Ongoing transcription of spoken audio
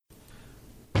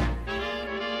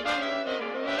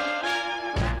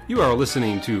You are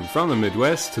listening to From the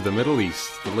Midwest to the Middle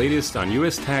East, the latest on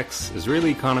U.S. tax, Israeli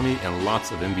economy, and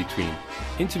lots of in-between.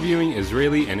 Interviewing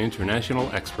Israeli and international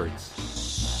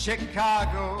experts.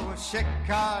 Chicago,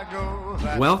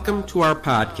 Chicago. Welcome to our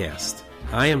podcast.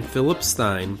 I am Philip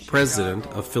Stein, president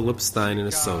of Philip Stein &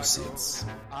 Associates.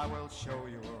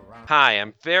 Hi,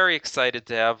 I'm very excited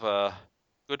to have a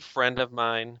good friend of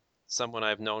mine, someone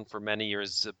I've known for many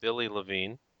years, Billy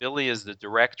Levine. Billy is the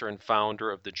director and founder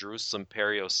of the Jerusalem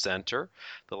Perio Center,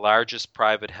 the largest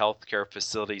private healthcare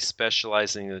facility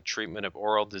specializing in the treatment of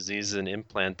oral diseases and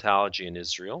implantology in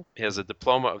Israel. He has a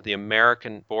diploma of the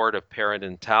American Board of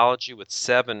Periodontology with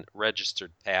 7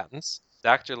 registered patents.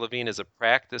 Dr. Levine is a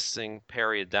practicing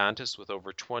periodontist with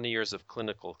over 20 years of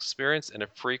clinical experience and a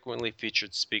frequently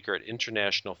featured speaker at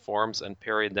international forums on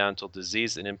periodontal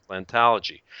disease and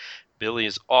implantology. Billy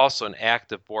is also an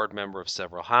active board member of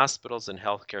several hospitals and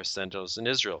healthcare centers in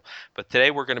Israel. But today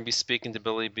we're going to be speaking to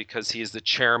Billy because he is the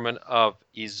chairman of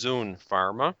Izun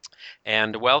Pharma.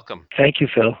 And welcome. Thank you,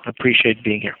 Phil. I appreciate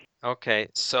being here. Okay,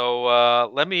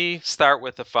 so let me start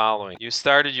with the following. You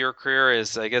started your career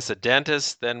as, I guess, a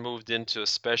dentist, then moved into a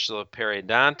specialist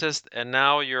periodontist, and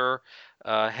now you're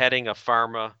heading a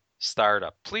pharma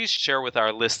startup. Please share with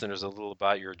our listeners a little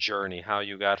about your journey, how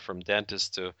you got from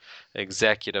dentist to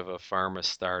executive of pharma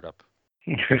startup.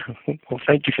 Well,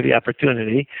 thank you for the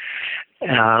opportunity.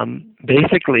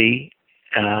 Basically,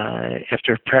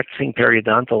 after practicing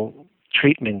periodontal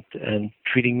treatment and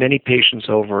treating many patients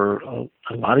over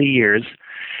a lot of years,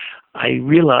 I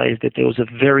realized that there was a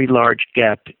very large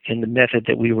gap in the method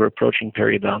that we were approaching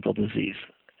periodontal disease.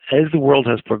 As the world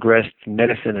has progressed in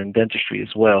medicine and dentistry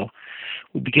as well,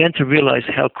 we began to realize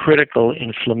how critical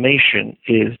inflammation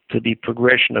is to the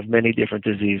progression of many different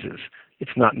diseases.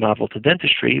 It's not novel to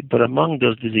dentistry, but among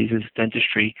those diseases,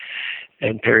 dentistry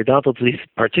and periodontal disease in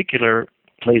particular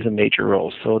plays a major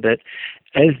role. So that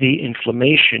as the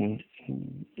inflammation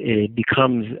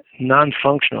becomes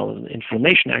non-functional,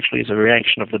 inflammation actually is a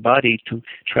reaction of the body to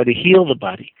try to heal the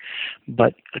body.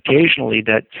 But occasionally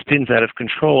that spins out of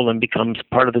control and becomes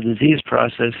part of the disease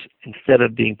process instead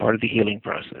of being part of the healing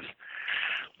process.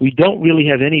 We don't really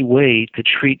have any way to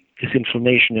treat this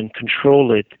inflammation and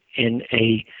control it in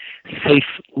a safe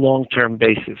long-term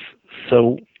basis.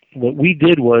 So what we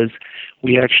did was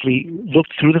we actually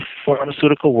looked through the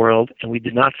pharmaceutical world and we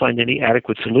did not find any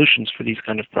adequate solutions for these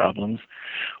kind of problems.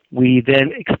 We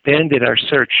then expanded our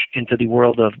search into the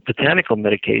world of botanical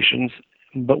medications,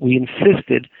 but we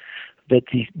insisted that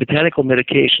the botanical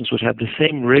medications would have the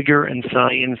same rigor and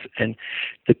science and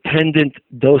dependent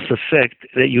dose effect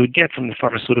that you would get from the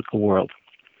pharmaceutical world.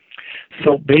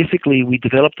 So basically, we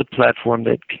developed a platform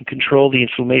that can control the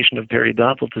inflammation of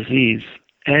periodontal disease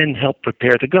and help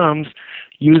prepare the gums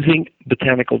using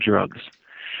botanical drugs.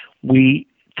 We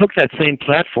took that same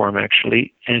platform,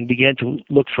 actually, and began to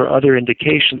look for other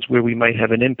indications where we might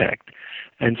have an impact.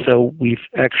 And so we've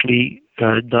actually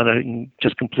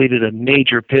just completed a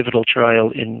major pivotal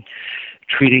trial in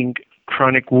treating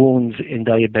chronic wounds in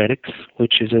diabetics,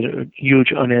 which is a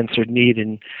huge unanswered need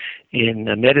in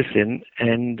medicine,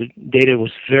 and the data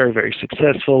was very, very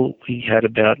successful. We had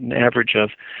about an average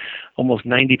of almost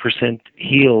 90%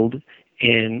 healed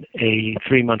in a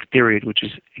 3-month period, which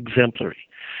is exemplary.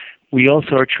 We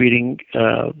also are treating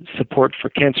support for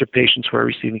cancer patients who are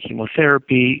receiving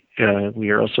chemotherapy.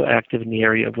 We are also active in the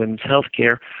area of women's health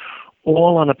care,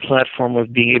 all on a platform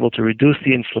of being able to reduce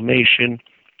the inflammation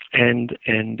and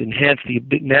enhance the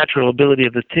natural ability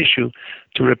of the tissue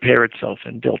to repair itself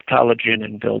and build collagen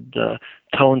and build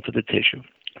tone to the tissue.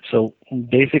 So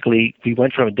basically, we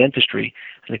went from dentistry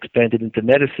and expanded into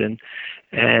medicine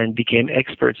and became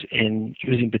experts in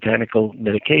using botanical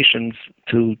medications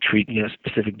to treat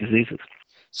specific diseases.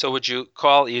 So would you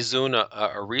call Izun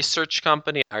a research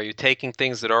company? Are you taking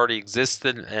things that already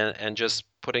existed and just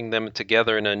putting them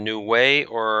together in a new way,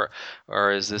 or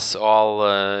is this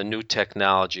all new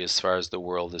technology as far as the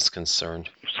world is concerned?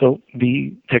 So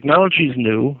the technology is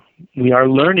new. We are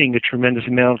learning a tremendous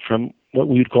amount from what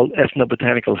we would call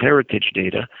ethnobotanical heritage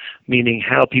data, meaning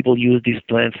how people used these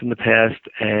plants in the past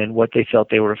and what they felt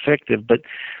they were effective. But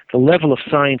the level of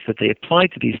science that they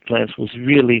applied to these plants was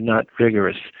really not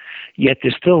rigorous. Yet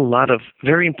there's still a lot of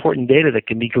very important data that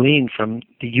can be gleaned from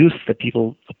the use that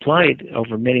people applied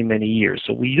over many, many years.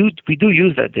 So we do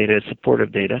use that data as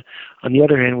supportive data. On the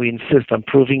other hand, we insist on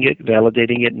proving it,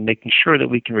 validating it, and making sure that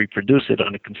we can reproduce it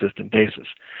on a consistent basis.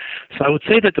 So I would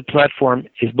say that the platform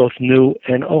is both new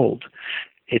and old.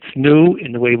 It's new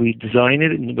in the way we design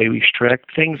it, in the way we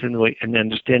extract things, and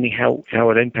understanding how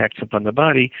it impacts upon the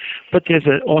body. But there's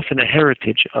often a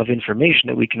heritage of information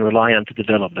that we can rely on to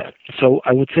develop that. So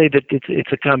I would say that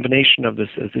it's a combination of this.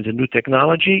 It's a new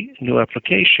technology, new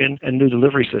application, and new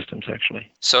delivery systems,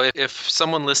 actually. So if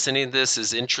someone listening to this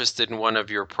is interested in one of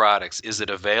your products, is it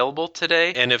available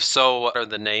today? And if so, what are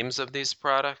the names of these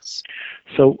products?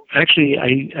 So actually,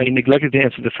 I neglected to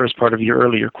answer the first part of your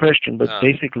earlier question, but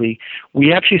basically,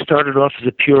 we actually started off as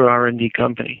a pure R&D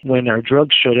company. When our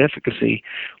drugs showed efficacy,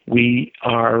 we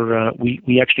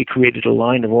actually created a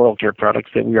line of oral care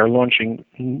products that we are launching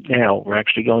now.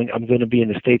 I'm going to be in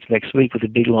the States next week with a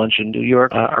big launch in New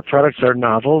York. Our products are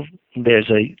novel. There's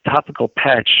a topical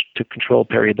patch to control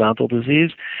periodontal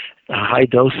disease, a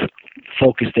high-dose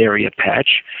focused area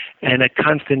patch, and a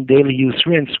constant daily use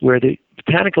rinse where the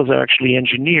botanicals are actually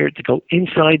engineered to go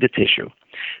inside the tissue.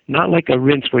 Not like a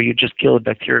rinse where you just kill a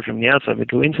bacteria from the outside, but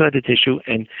go inside the tissue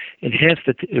and enhance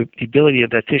the ability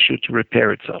of that tissue to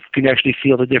repair itself. You can actually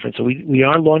feel the difference. So we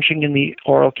are launching in the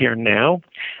oral care now.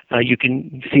 You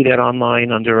can see that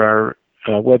online under our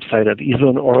website of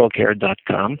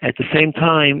izunoralcare.com. At the same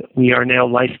time, we are now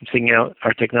licensing out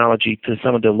our technology to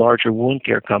some of the larger wound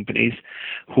care companies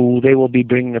who they will be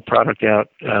bringing the product out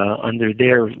under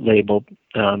their label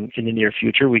in the near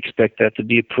future. We expect that to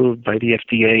be approved by the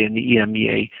FDA and the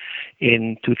EMEA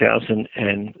in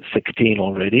 2016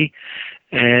 already.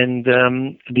 And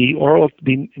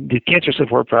the cancer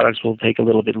support products will take a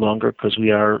little bit longer because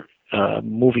we are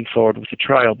moving forward with the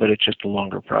trial, but it's just a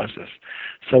longer process.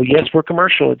 So yes, we're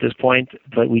commercial at this point,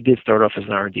 but we did start off as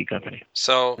an R&D company.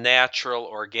 So natural,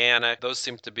 organic, those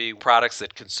seem to be products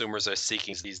that consumers are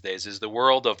seeking these days. Is the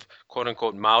world of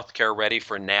quote-unquote mouth care ready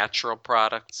for natural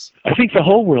products? I think the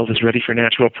whole world is ready for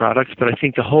natural products, but I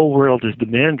think the whole world is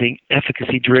demanding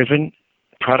efficacy-driven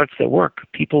products that work.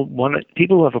 People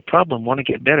who have a problem want to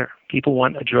get better. People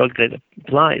want a drug that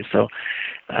applies,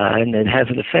 and it has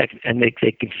an effect, and they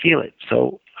can feel it.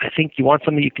 So I think you want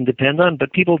something you can depend on,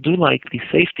 but people do like the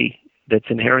safety that's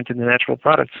inherent in the natural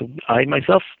product. So I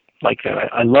myself like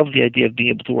that. I love the idea of being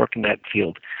able to work in that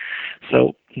field.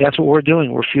 So that's what we're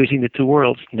doing. We're fusing the two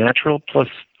worlds, natural plus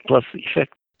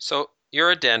effect. So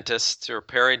you're a dentist, you're a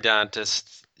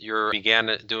periodontist. You began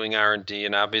doing R&D,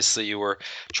 and obviously you were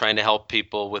trying to help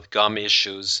people with gum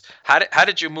issues. How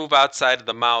did you move outside of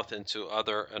the mouth into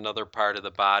another part of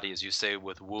the body, as you say,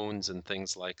 with wounds and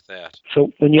things like that?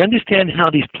 So when you understand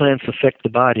how these plants affect the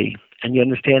body, and you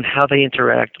understand how they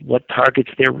interact, what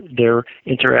targets they're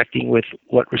interacting with,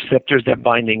 what receptors they're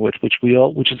binding with, which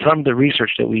is some of the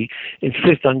research that we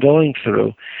insist on going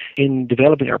through in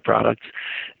developing our products,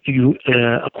 you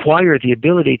acquire the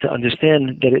ability to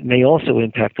understand that it may also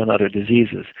impact on other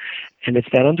diseases. And it's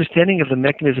that understanding of the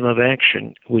mechanism of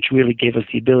action which really gave us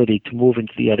the ability to move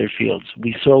into the other fields.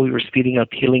 We saw we were speeding up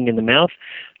healing in the mouth,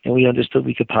 and we understood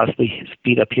we could possibly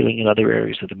speed up healing in other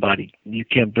areas of the body. You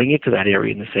can't bring it to that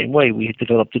area in the same way. We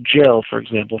developed a gel, for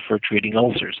example, for treating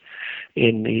ulcers.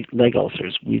 In the leg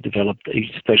ulcers, we developed a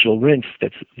special rinse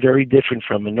that's very different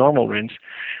from a normal rinse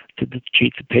to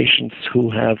treat the patients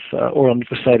who have oral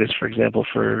mucositis, for example,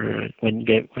 for when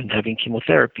having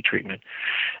chemotherapy treatment.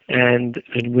 And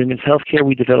in women's health care,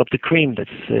 we developed a cream that's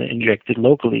injected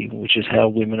locally, which is how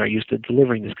women are used to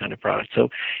delivering this kind of product. So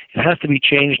it has to be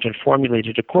changed and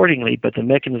formulated accordingly, but the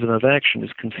mechanism of action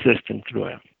is consistent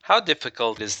throughout. How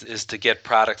difficult is to get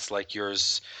products like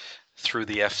yours through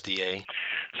the FDA?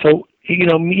 So,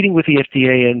 meeting with the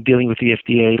FDA and dealing with the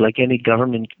FDA, like any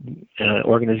government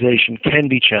organization, can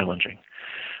be challenging.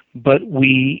 But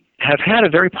we have had a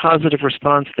very positive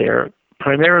response there,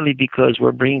 primarily because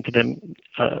we're bringing to them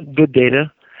good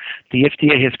data. The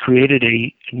FDA has created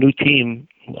a new team,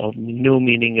 new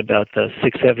meaning about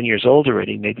 6-7 years old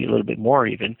already, maybe a little bit more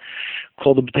even,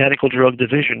 called the Botanical Drug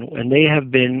Division. And they have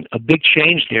been a big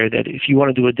change there, that if you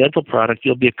want to do a dental product,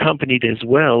 you'll be accompanied as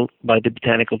well by the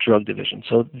Botanical Drug Division.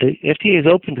 So the FDA is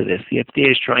open to this. The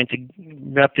FDA is trying to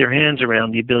wrap their hands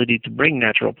around the ability to bring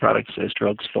natural products as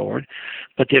drugs forward,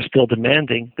 but they're still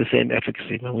demanding the same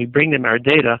efficacy. When we bring them our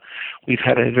data, we've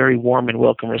had a very warm and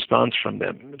welcome response from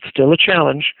them. It's still a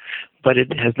challenge, but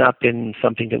it has not been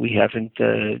something that we haven't,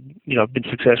 been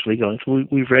successfully going through.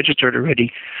 We've registered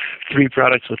already 3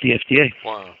 products with the FDA.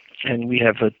 Wow. And we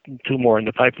have 2 more in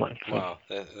the pipeline. So. Wow,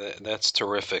 that's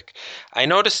terrific. I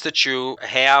noticed that you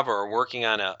have or are working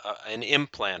on an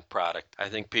implant product. I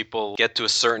think people get to a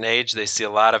certain age, they see a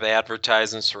lot of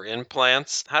advertisements for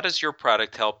implants. How does your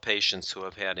product help patients who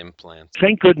have had implants?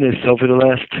 Thank goodness over the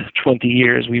last 20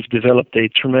 years we've developed a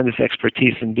tremendous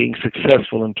expertise in being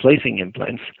successful in placing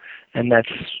implants. and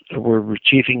that's we're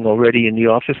achieving already in the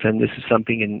office, and this is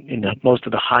something in most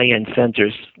of the high-end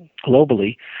centers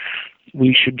globally.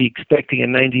 We should be expecting a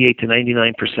 98 to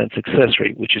 99% success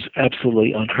rate, which is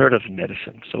absolutely unheard of in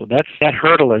medicine. So that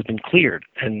hurdle has been cleared,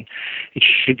 and it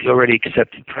should be already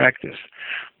accepted practice.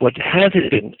 What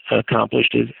hasn't been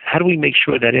accomplished is how do we make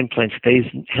sure that implant stays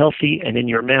healthy and in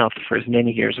your mouth for as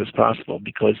many years as possible,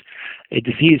 because a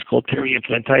disease called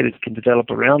peri-implantitis can develop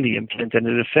around the implant, and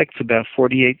it affects about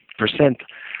 48%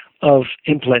 of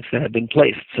implants that have been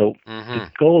placed. So the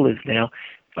goal is now,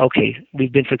 okay,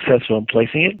 we've been successful in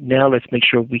placing it. Now let's make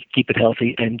sure we keep it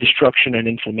healthy and destruction and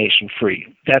inflammation free.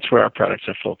 That's where our products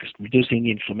are focused, reducing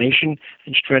the inflammation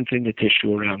and strengthening the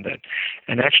tissue around that.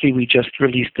 And actually, we just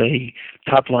released a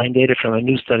top-line data from a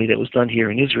new study that was done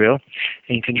here in Israel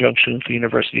in conjunction with the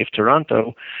University of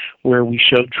Toronto, where we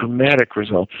showed dramatic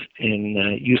results in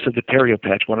use of the perio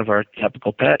patch, one of our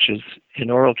topical patches, in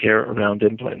oral care around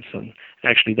implants. And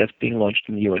actually, that's being launched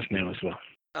in the U.S. now as well.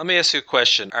 Let me ask you a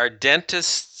question. Are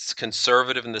dentists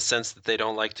conservative in the sense that they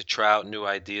don't like to try out new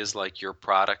ideas like your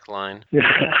product line?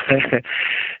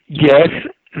 Yes,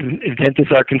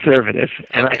 dentists are conservative,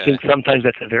 and I think sometimes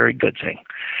that's a very good thing.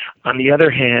 On the other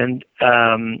hand,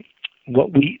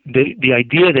 the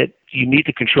idea that you need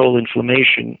to control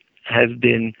inflammation has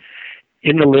been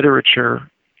in the literature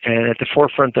and at the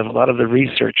forefront of a lot of the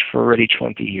research for already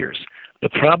 20 years. The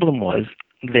problem was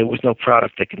there was no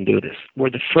product that can do this.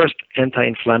 We're the first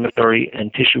anti-inflammatory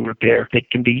and tissue repair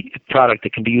product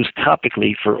that can be used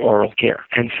topically for oral care.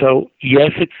 And so,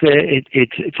 yes,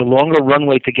 it's a longer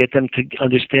runway to get them to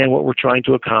understand what we're trying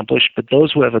to accomplish, but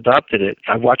those who have adopted it,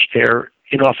 I watched their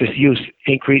in-office use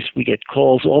increase. We get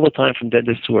calls all the time from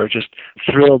dentists who are just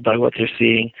thrilled by what they're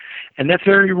seeing, and that's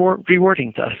very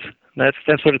rewarding to us.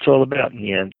 That's what it's all about in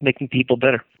the end, making people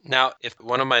better. Now, if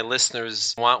one of my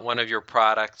listeners want one of your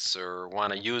products or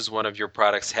want to use one of your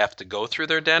products, have to go through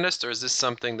their dentist, or is this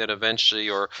something that eventually,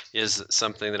 or is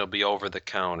something that'll be over the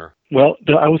counter? Well,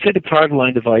 I would say the product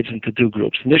line divides into two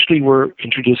groups. Initially, we're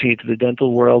introducing it to the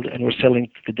dental world, and we're selling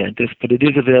it to the dentist, but it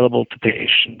is available to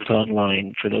patients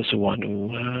online for those who want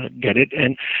to get it.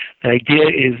 And the idea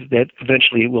is that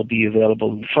eventually it will be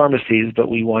available in pharmacies, but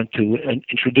we want to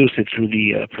introduce it through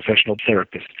the professional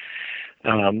therapist.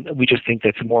 We just think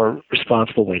that's a more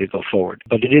responsible way to go forward.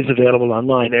 But it is available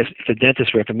online. If the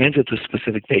dentist recommends it to a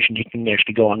specific patient, you can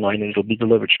actually go online and it'll be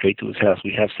delivered straight to his house.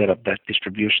 We have set up that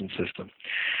distribution system.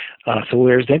 So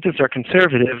whereas dentists are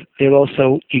conservative, they're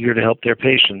also eager to help their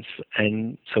patients.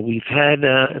 And so we've had,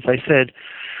 as I said,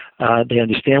 they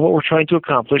understand what we're trying to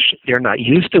accomplish. They're not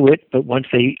used to it, but once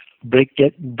they break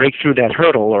through that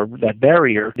hurdle or that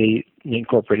barrier, they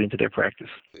incorporate it into their practice.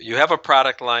 You have a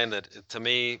product line that, to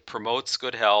me, promotes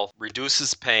good health,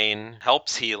 reduces pain,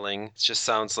 helps healing. It just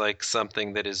sounds like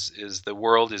something that is the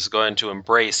world is going to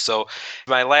embrace. So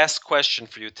my last question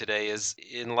for you today is,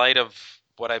 in light of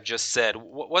what I've just said,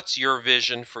 what's your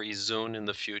vision for Izun in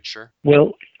the future?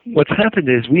 Well, what's happened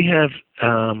is we have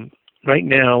right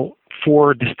now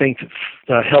 4 distinct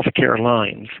healthcare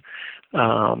lines.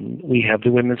 We have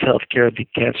the women's health care, the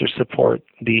cancer support,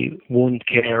 the wound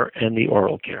care, and the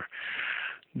oral care.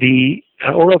 The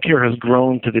oral care has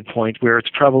grown to the point where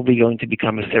it's probably going to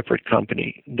become a separate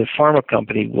company. The pharma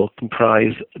company will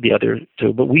comprise the other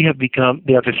 2, but we have become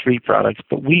the other 3 products.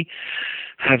 But we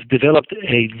have developed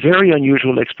a very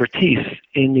unusual expertise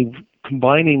in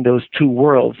combining those 2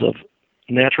 worlds of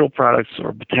natural products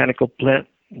or botanical plant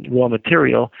raw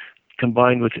material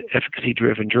combined with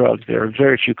efficacy-driven drugs. There are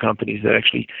very few companies that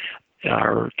actually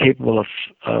are capable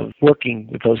of working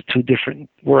with those 2 different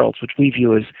worlds, which we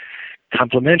view as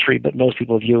complementary, but most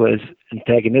people view as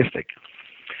antagonistic.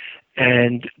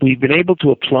 And we've been able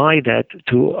to apply that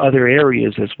to other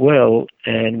areas as well,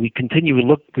 and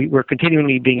we're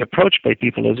continually being approached by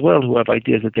people as well who have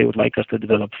ideas that they would like us to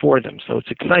develop for them. So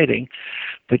it's exciting.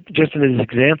 But just as an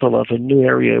example of a new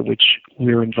area which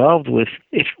we're involved with,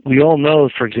 if we all know,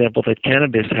 for example, that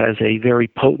cannabis has a very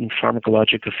potent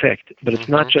pharmacologic effect, but it's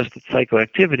not just its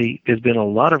psychoactivity. There's been a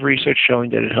lot of research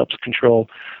showing that it helps control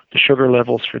the sugar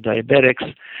levels for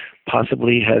diabetics,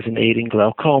 possibly has an aid in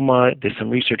glaucoma. There's some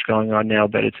research going on now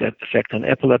about its effect on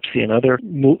epilepsy and other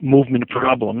movement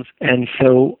problems. And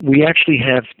so we actually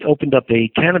have opened up a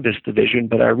cannabis division,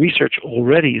 but our research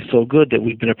already is so good that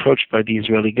we've been approached by the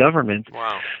Israeli government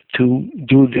to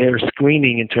do their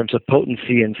screening in terms of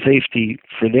potency and safety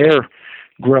for their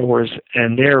growers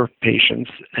and their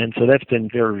patients, and so that's been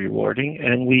very rewarding.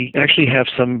 And we actually have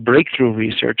some breakthrough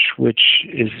research which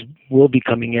will be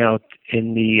coming out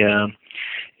in the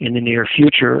near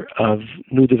future of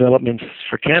new developments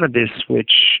for cannabis,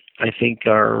 which I think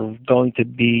are going to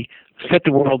be set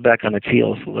the world back on its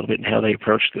heels a little bit in how they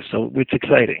approach this. So it's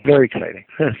exciting, very exciting.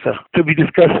 So to be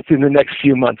discussed in the next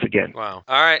few months again. Wow.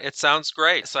 All right. It sounds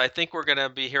great. So I think we're going to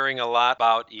be hearing a lot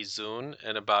about Izun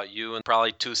and about you and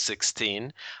probably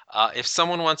 216. If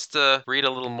someone wants to read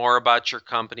a little more about your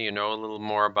company or know a little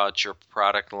more about your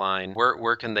product line,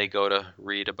 where can they go to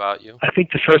read about you? I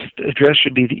think the first address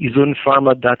should be the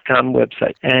izunpharma.com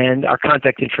website, and our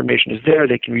contact information is there.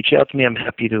 They can reach out to me. I'm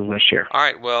happy to share. All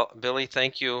right. Well, Billy,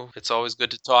 thank you. It's always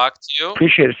good to talk to you.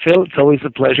 Appreciate it, Phil. It's always a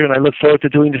pleasure, and I look forward to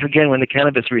doing this again when the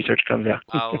cannabis research comes out.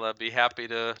 I'll be happy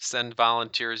to send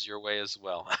volunteers your way as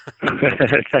well.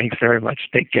 Thanks very much.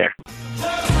 Take care.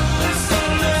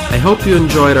 I hope you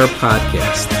enjoyed our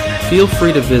podcast. Feel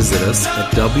free to visit us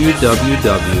at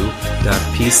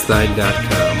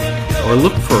www.peacestein.com or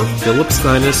look for Philip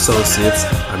Stein Associates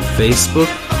on Facebook,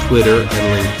 Twitter, and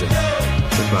LinkedIn.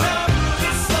 Goodbye.